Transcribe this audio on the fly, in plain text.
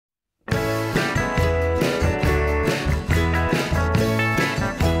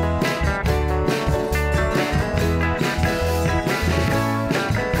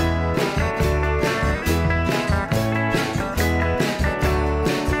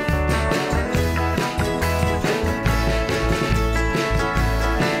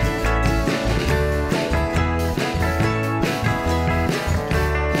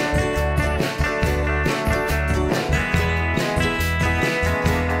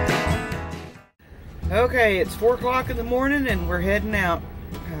Okay, it's 4 o'clock in the morning and we're heading out.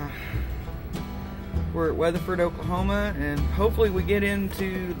 We're at Weatherford, Oklahoma, and hopefully we get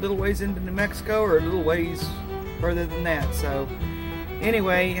into little ways into New Mexico or a little ways further than that. So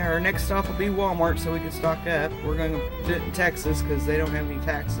anyway, our next stop will be Walmart so we can stock up. We're going to do it in Texas because they don't have any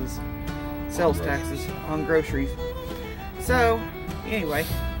taxes, sales taxes on groceries. So anyway,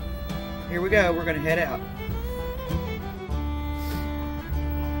 here we go. We're going to head out.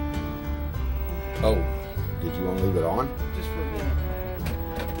 Oh, did you want to leave it on? Just for a minute.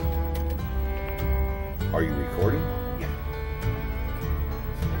 Are you recording? Yeah.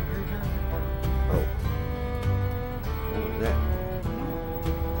 Oh. What was that?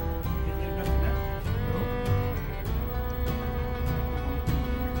 Didn't do nothing else. No.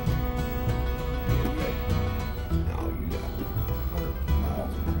 Okay. No, you got 100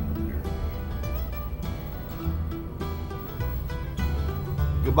 miles there.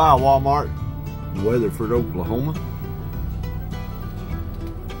 Goodbye, Walmart. Weatherford, Oklahoma.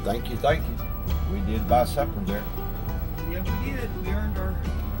 Thank you, thank you. We did buy something there. Yeah, we did. We earned our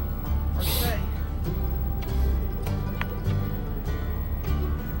stay.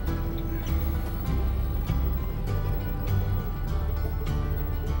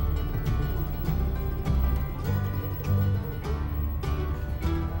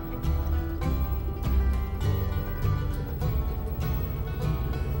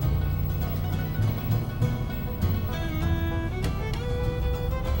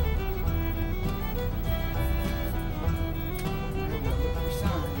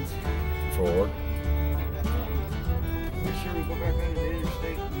 For Make sure we go back under the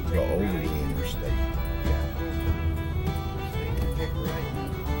interstate. And go take a over right. the interstate. Yeah, go over the interstate and take a right.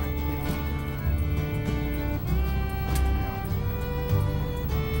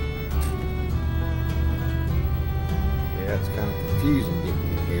 Yeah, it's kind of confusing getting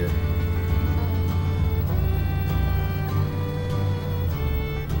in here.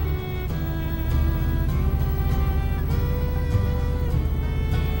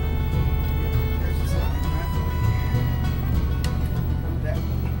 There's a sign right that way.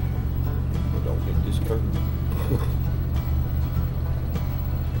 But don't get this curve.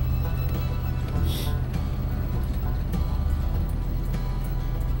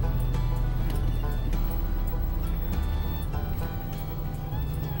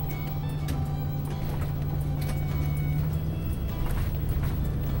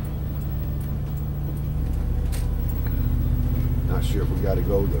 Not sure if we got to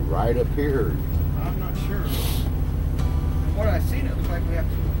go the right up here or I'm not sure. From what I've seen, it looks like we have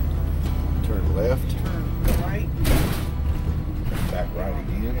to turn left, turn right. back right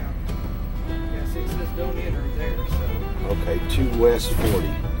again. Yeah. Yeah, see, it says don't enter there, so. Okay, 2 West 40.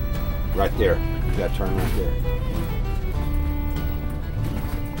 Right there. You got to turn right there.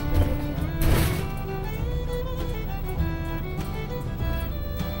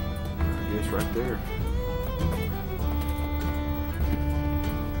 I guess right there.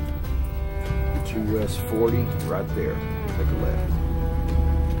 2 West 40, right there. Take a left.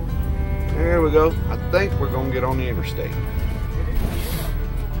 There we go. I think we're going to get on the interstate.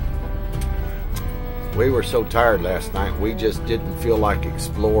 We were so tired last night, we just didn't feel like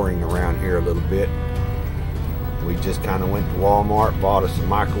exploring around here a little bit. We just kind of went to Walmart, bought us a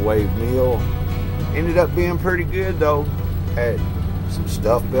microwave meal. Ended up being pretty good though. Had some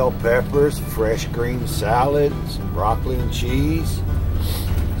stuffed bell peppers, fresh green salad, some broccoli and cheese.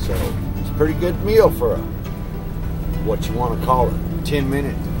 So it's a pretty good meal for a, what you want to call it,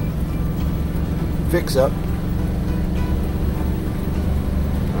 10-minute fix-up.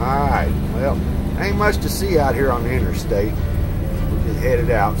 Alright, well, ain't much to see out here on the interstate. We just headed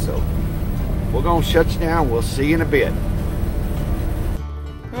out, so we're gonna shut you down. We'll see you in a bit.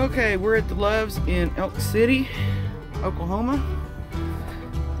 Okay, we're at the Love's in Elk City, Oklahoma.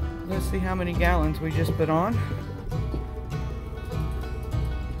 Let's see how many gallons we just put on.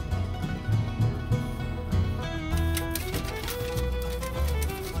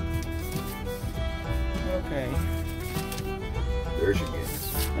 Okay. There's your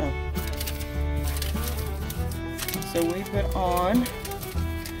gas. Oh. So we put on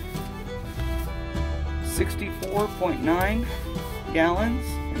 64.9 gallons,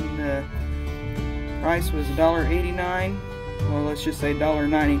 and the price was $1.89. Well, let's just say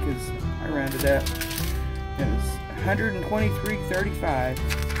 $1.90 because I rounded up. It was $123.35.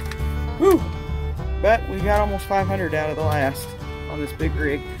 Whew! But we got almost 500 out of the last on this big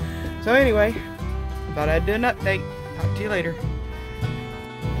rig. So anyway, thought I'd do an update. Talk to you later.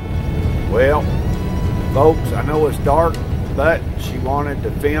 Well, folks, I know it's dark, but she wanted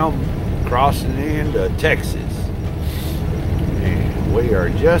to film crossing into Texas. And we are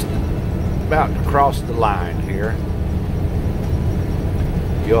just about to cross the line here.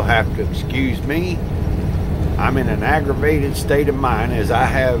 You'll have to excuse me. I'm in an aggravated state of mind as I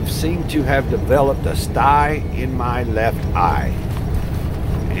have seemed to have developed a sty in my left eye.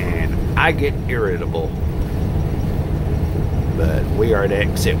 And I get irritable. But we are at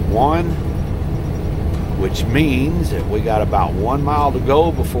exit 1, which means that we got about 1 mile to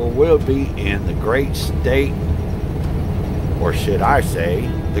go before we'll be in the great state, or should I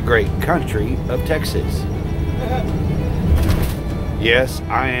say, the great country of Texas. Yes,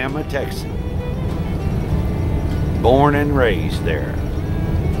 I am a Texan. Born and raised there.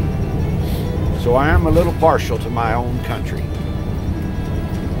 So I am a little partial to my own country,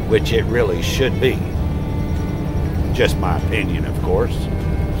 which it really should be. Just my opinion, of course.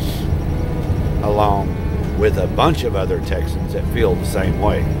 Along with a bunch of other Texans that feel the same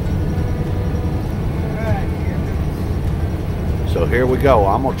way. So here we go.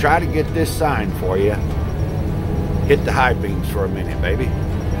 I'm going to try to get this sign for you. Hit the high beams for a minute, baby.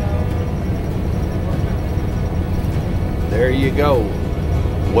 There you go.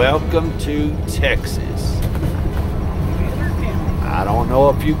 Welcome to Texas. I don't know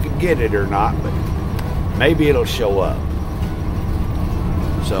if you can get it or not, but maybe it'll show up.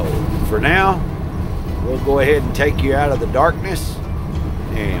 So for now, we'll go ahead and take you out of the darkness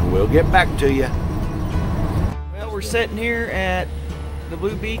and we'll get back to you. Well, we're sitting here at the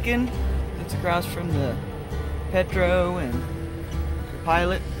Blue Beacon. It's across from the Petro and the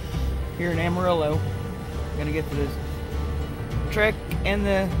Pilot here in Amarillo. Gonna get the Trek and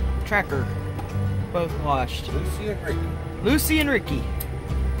the Tracker both washed. Lucy and Ricky. Lucy and Ricky.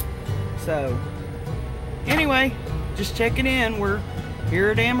 So, anyway, just checking in. We're here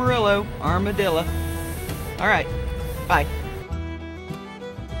at Amarillo, Armadillo. Alright, bye.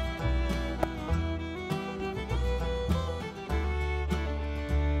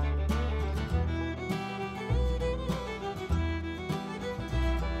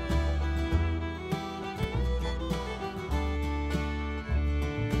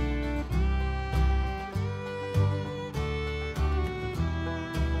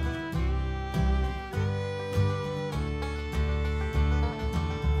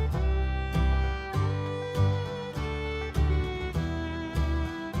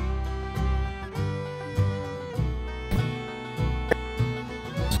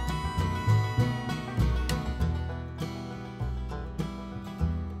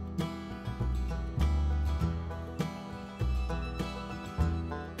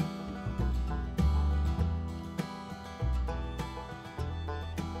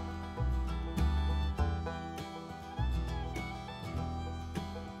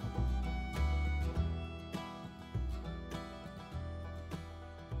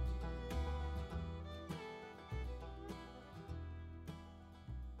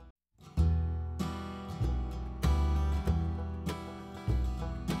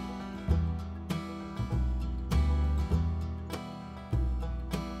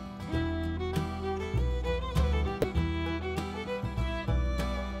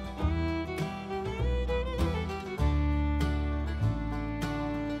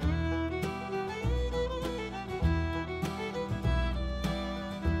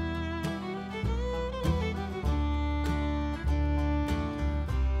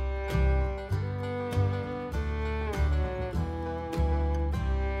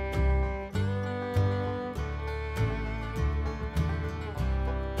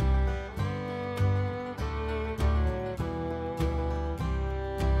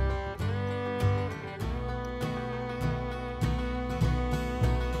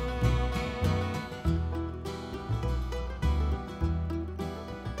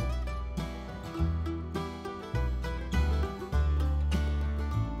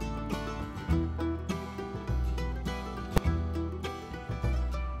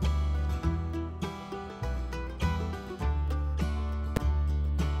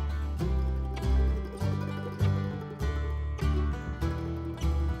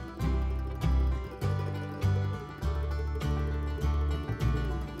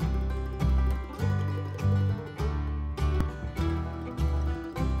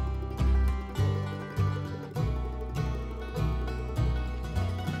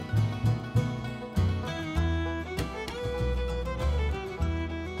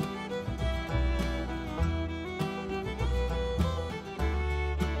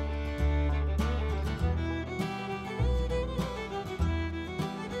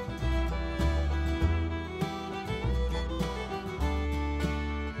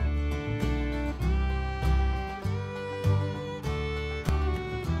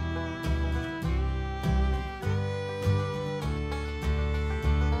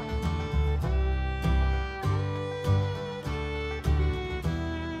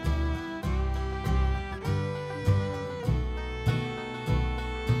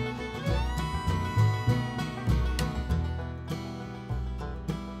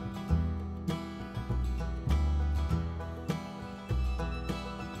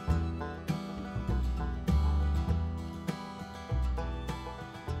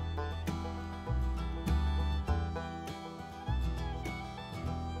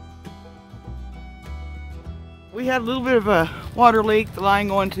 We had a little bit of a water leak, the line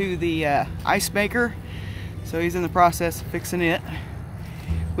going to the ice maker, so he's in the process of fixing it.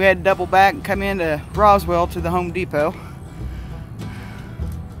 We had to double back and come into Roswell to the Home Depot.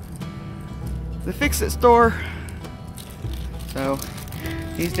 The Fix-It store. So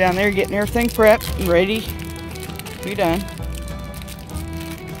he's down there getting everything prepped and ready to be done.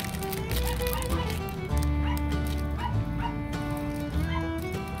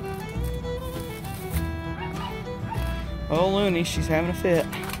 Oh, Looney, she's having a fit.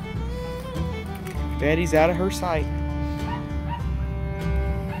 Daddy's out of her sight.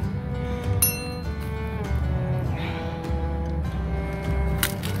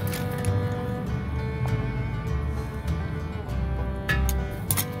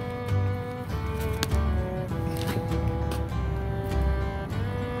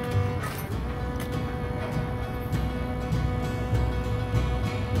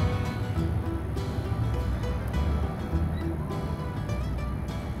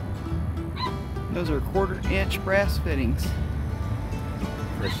 Those are 1/4-inch brass fittings.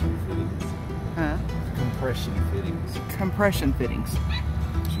 Compression fittings. Huh? Compression fittings. Compression fittings.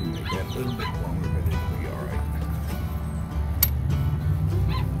 Should make that a little bit longer, but it'll be all right.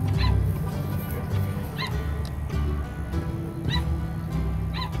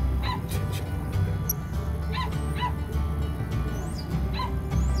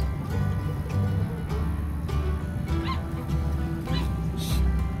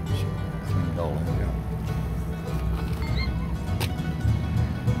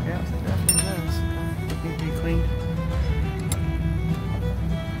 Yeah, it definitely does. Need to be cleaned.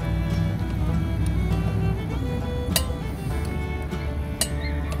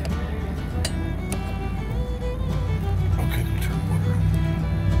 Okay, we'll turn the water on.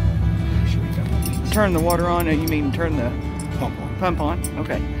 Make sure we got the Turn the water on, or you mean turn the pump on. pump on?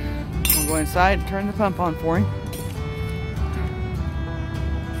 Okay. I'll go inside and turn the pump on for him.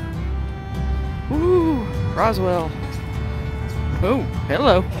 Woo! Roswell. Oh,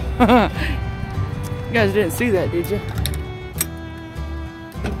 hello. You guys didn't see that, did you?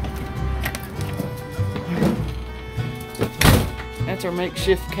 That's our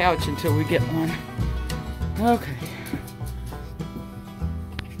makeshift couch until we get one. Okay.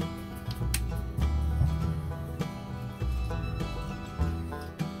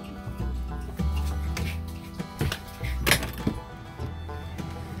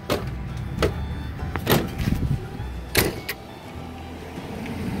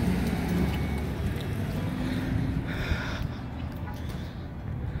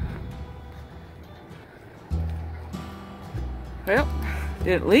 Well,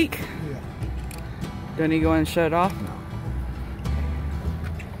 did it leak? Yeah. Doesn't he go and shut it off? No.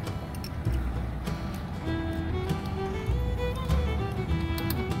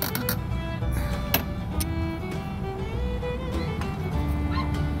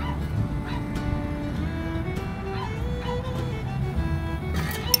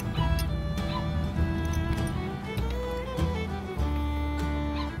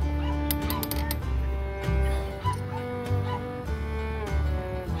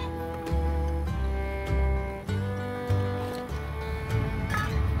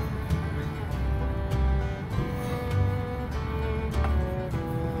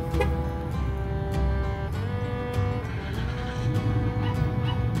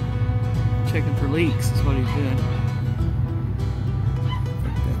 Checking for leaks is what he's doing.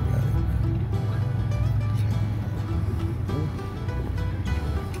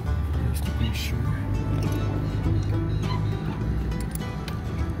 Just to be sure.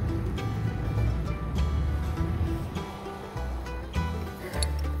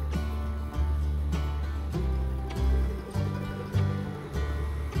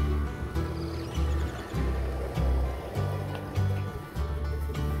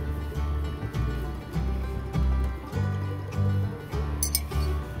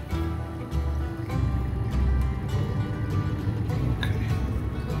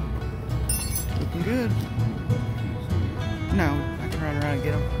 Looking good. No, I can run around and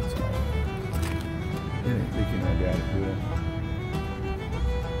get him. You ain't leaking, I doubt it will.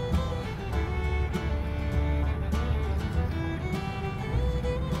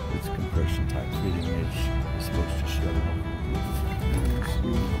 It's compression type fitting edge. It's supposed to shut off.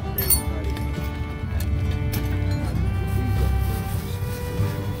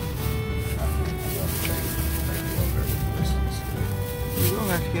 We will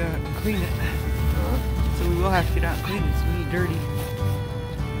have to get out and clean it. So we will have to get out and clean it. It's really dirty.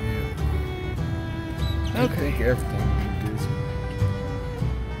 I Okay. think everything we do is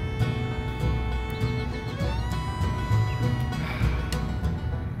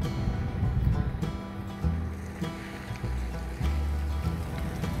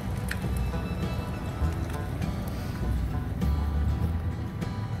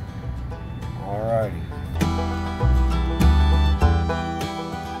Alrighty.